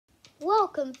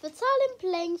Welcome for Taylan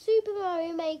playing Super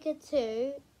Mario Maker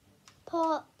 2,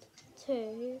 Part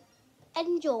 2.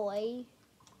 Enjoy.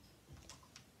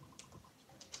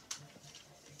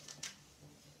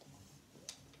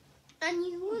 And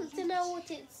you want to know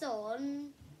what it's on?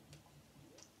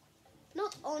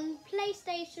 Not on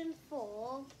PlayStation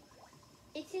 4.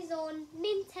 It is on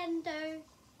Nintendo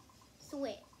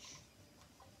Switch.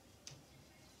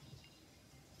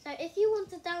 So if you want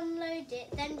to download it,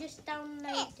 then just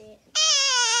download it.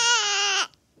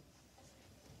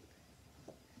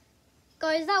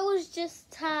 Guys, that was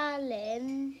just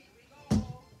Taylan.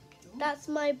 That's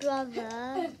my brother.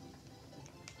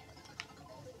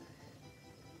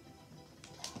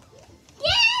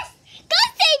 Yes!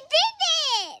 Guys, they did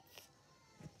it!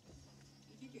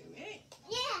 Did you do it?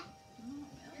 Yeah. Oh,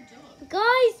 well done.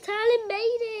 Guys, Taylan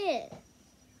made it.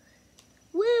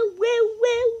 Woo, woo,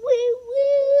 woo, woo,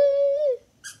 woo.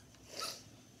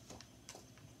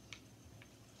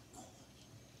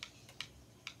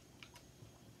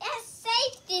 Let's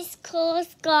save this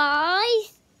course,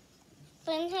 guys.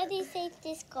 Then how do you save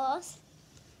this course?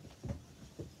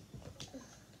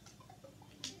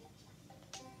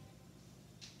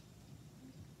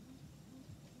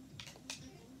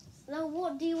 Now,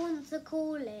 what do you want to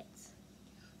call it?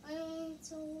 I want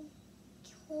to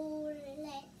call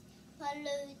it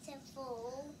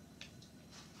beautiful.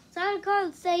 Taylan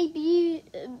can't say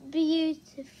beautiful.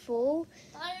 Beautiful.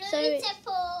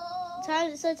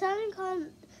 So Taylan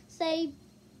can't say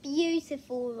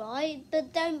beautiful, right?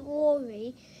 But don't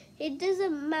worry. It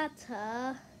doesn't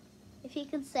matter if he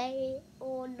can say it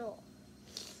or not.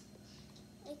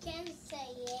 I can say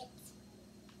it.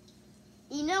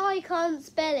 You know I can't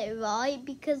spell it right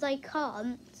because I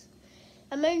can't.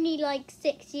 I'm only like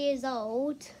 6 years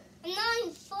old. And I'm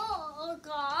 4,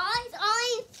 guys.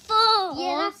 I'm 4.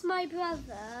 Yeah, that's my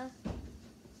brother.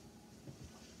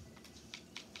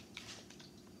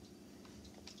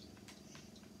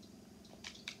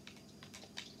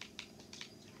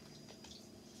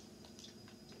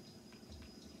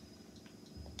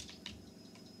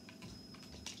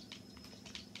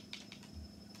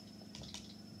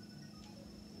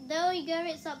 There we go,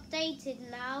 it's updated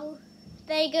now.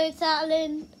 There you go,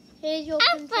 Taylan. Here's your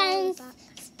And controller friends, back.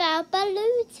 spell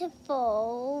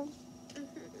beautiful.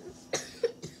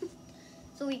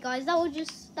 Sorry guys, that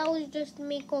was just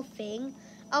me coughing.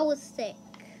 I was sick.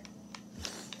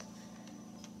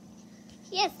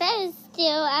 Yes, that is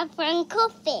still a friend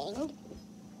coughing.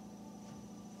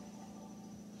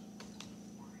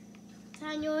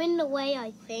 Tan, you're in the way,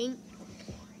 I think.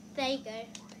 There you go.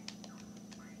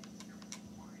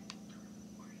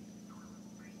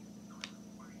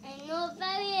 I'm not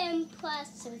very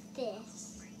impressed with this.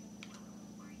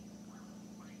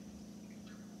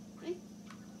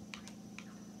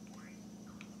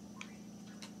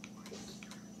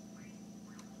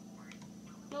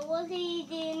 But what do you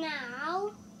do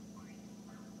now?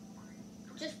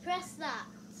 Just press that,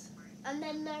 and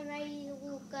then the ray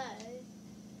will go.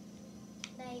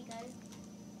 There you go.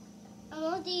 And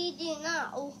what do you do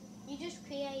now? You just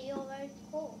create your own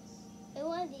course. I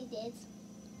already did.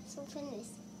 So finish.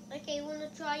 Okay, you want to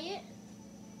try it?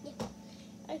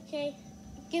 Yeah. Okay.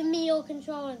 Give me your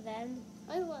controller then.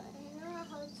 I want to know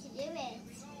how to do it.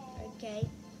 Okay.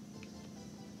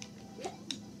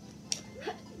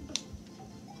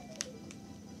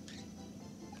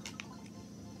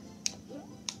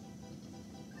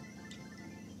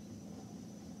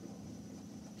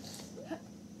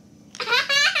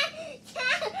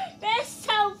 That's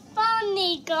so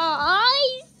funny,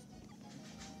 guys.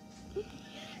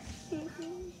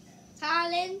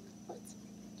 Taylan,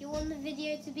 do you want the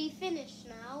video to be finished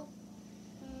now?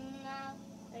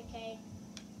 No. Okay.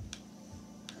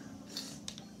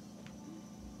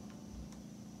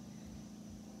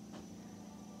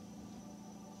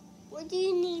 What do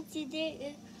you need to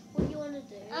do? What do you want to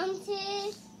do?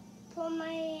 To put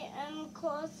my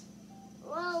course.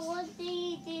 Well, what do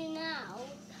you do now?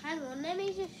 Hang on, let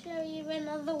me just show you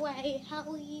another way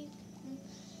how you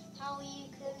can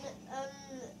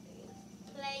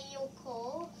play your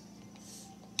course.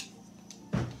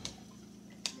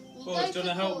 You Boys, go do you want to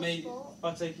to help course me spot.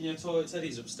 by taking your toilet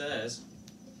teddies upstairs?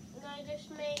 No, just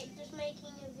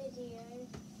making a video.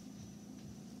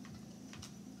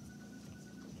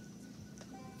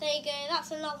 There you go.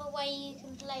 That's another way you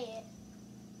can play it.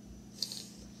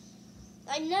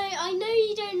 I know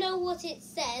you don't know what it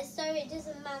says, so it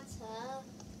doesn't matter.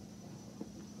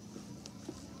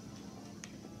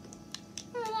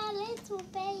 Oh, that little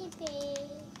baby.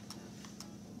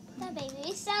 That baby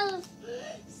is so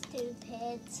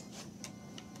stupid.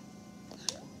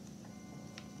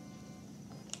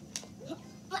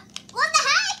 What the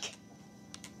heck?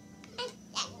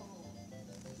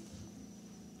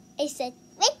 I said,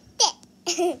 right there.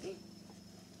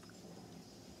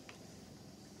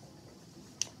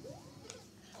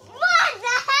 What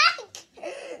the heck?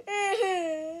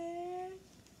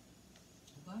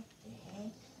 What the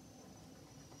heck?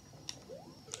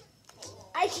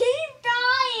 I keep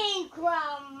dying,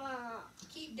 Grandma. You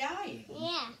keep dying.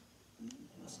 Yeah.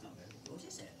 That's not very good,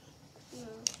 is it?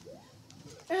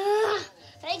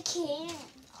 I can't.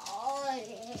 Oh,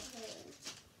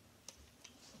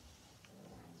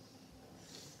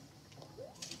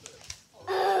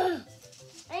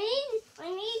 I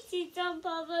need to jump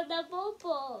over the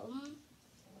bubble.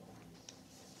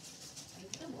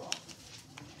 You've done what?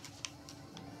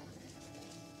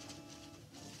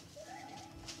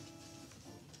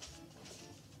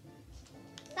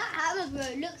 That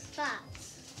hammer looks fat.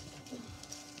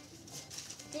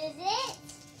 Does it?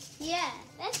 Yeah.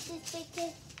 That's just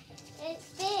because it's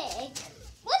big.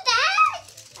 What the heck?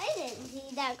 I didn't see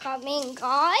that coming,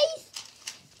 guys.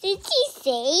 Did you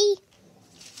see?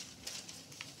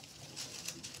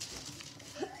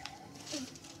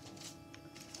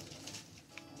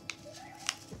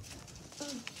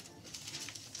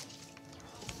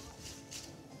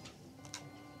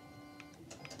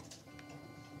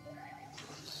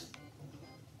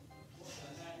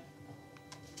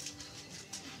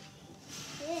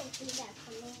 I didn't see that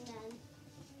coming then.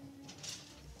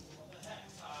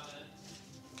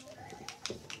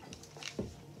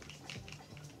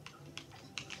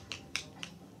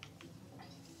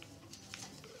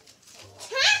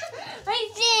 I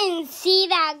didn't see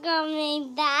that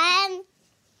coming then.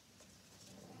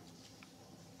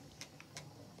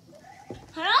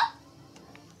 Huh?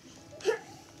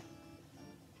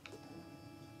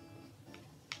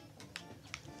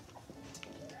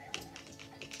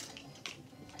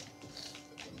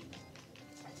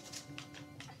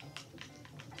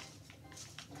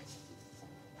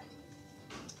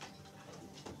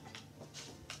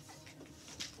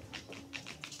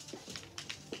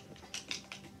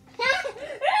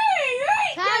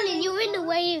 Taylan, you're in the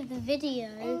way of the video.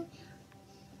 What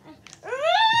the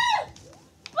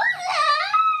heck?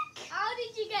 How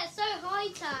did you get so high,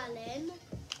 Taylan?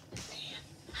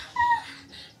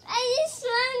 I just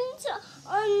went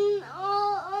on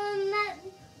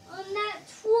that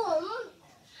swamp,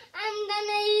 and then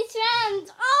I just went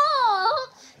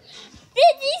up.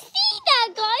 Did you see that,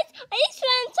 guys? I just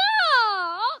went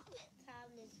up.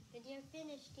 Taylan, is the video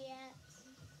finished yet?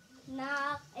 No,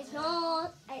 it's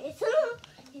not. It's not.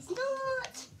 It's not.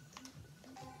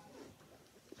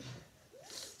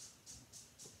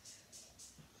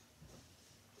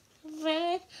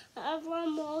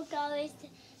 One more go is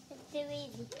the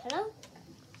easy pillow.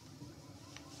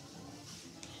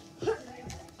 Hello?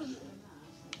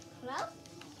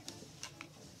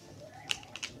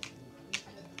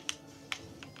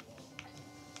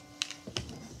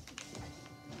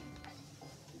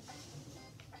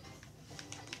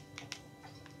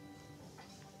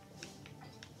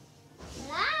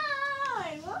 Hello,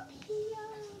 I'm up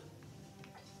here.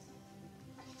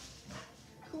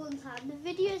 Cool and Taylan. The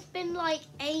video's been like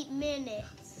 8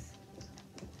 minutes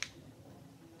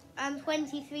and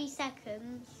 23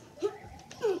 seconds.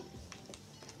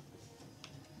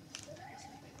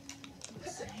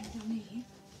 Saved on me.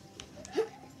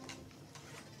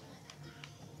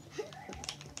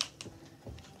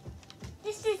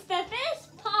 This is the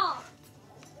best part.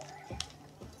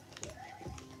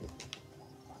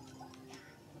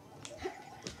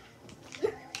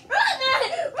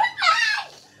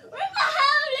 What the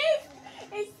hell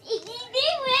is Iggy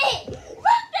doing?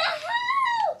 What the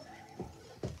hell?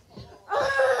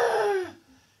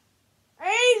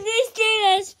 I'm just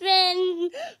gonna spin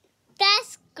this,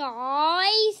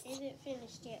 guys. Is it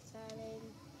finished yet, Taylan?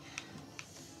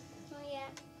 Oh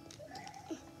yeah.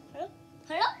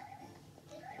 Hello?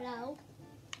 Hello?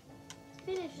 It's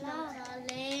finished now,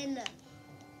 Taylan.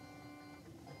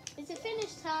 Is it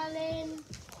finished, Taylan?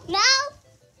 No.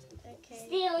 Okay.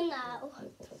 Still no.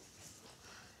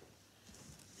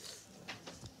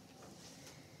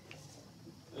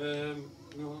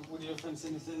 Would your friends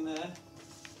anything there?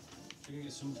 We can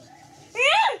get some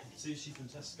sushi from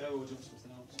Tesco or do you want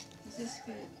something else? Is this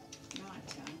for night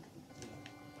time?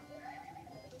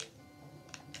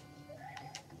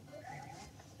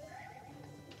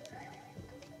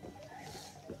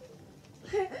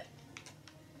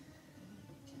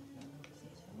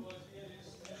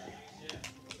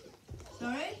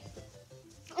 Sorry?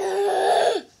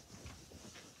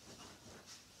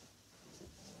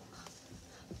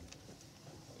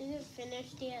 Is it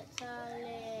finished yet,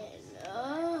 Taylan?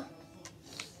 Oh.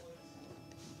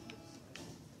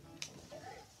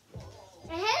 It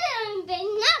hasn't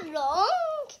been that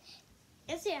long.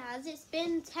 Yes, it it has. It's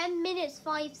been 10 minutes,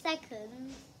 5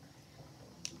 seconds.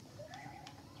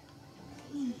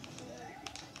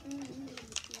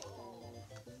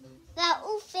 They're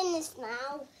all finished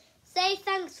now. Say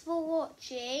thanks for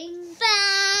watching.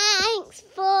 Thanks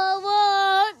for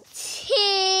watching.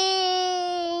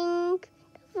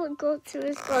 Don't forget to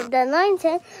subscribe to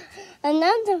 910. And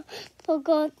don't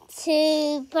forget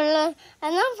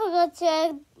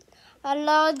to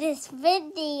allow this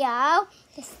video,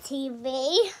 this TV.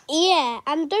 Yeah,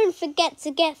 and don't forget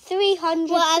to get 300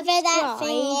 Whatever that subscribes.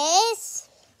 thing is.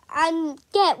 And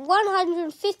get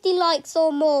 150 likes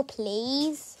or more,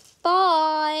 please.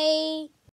 Bye.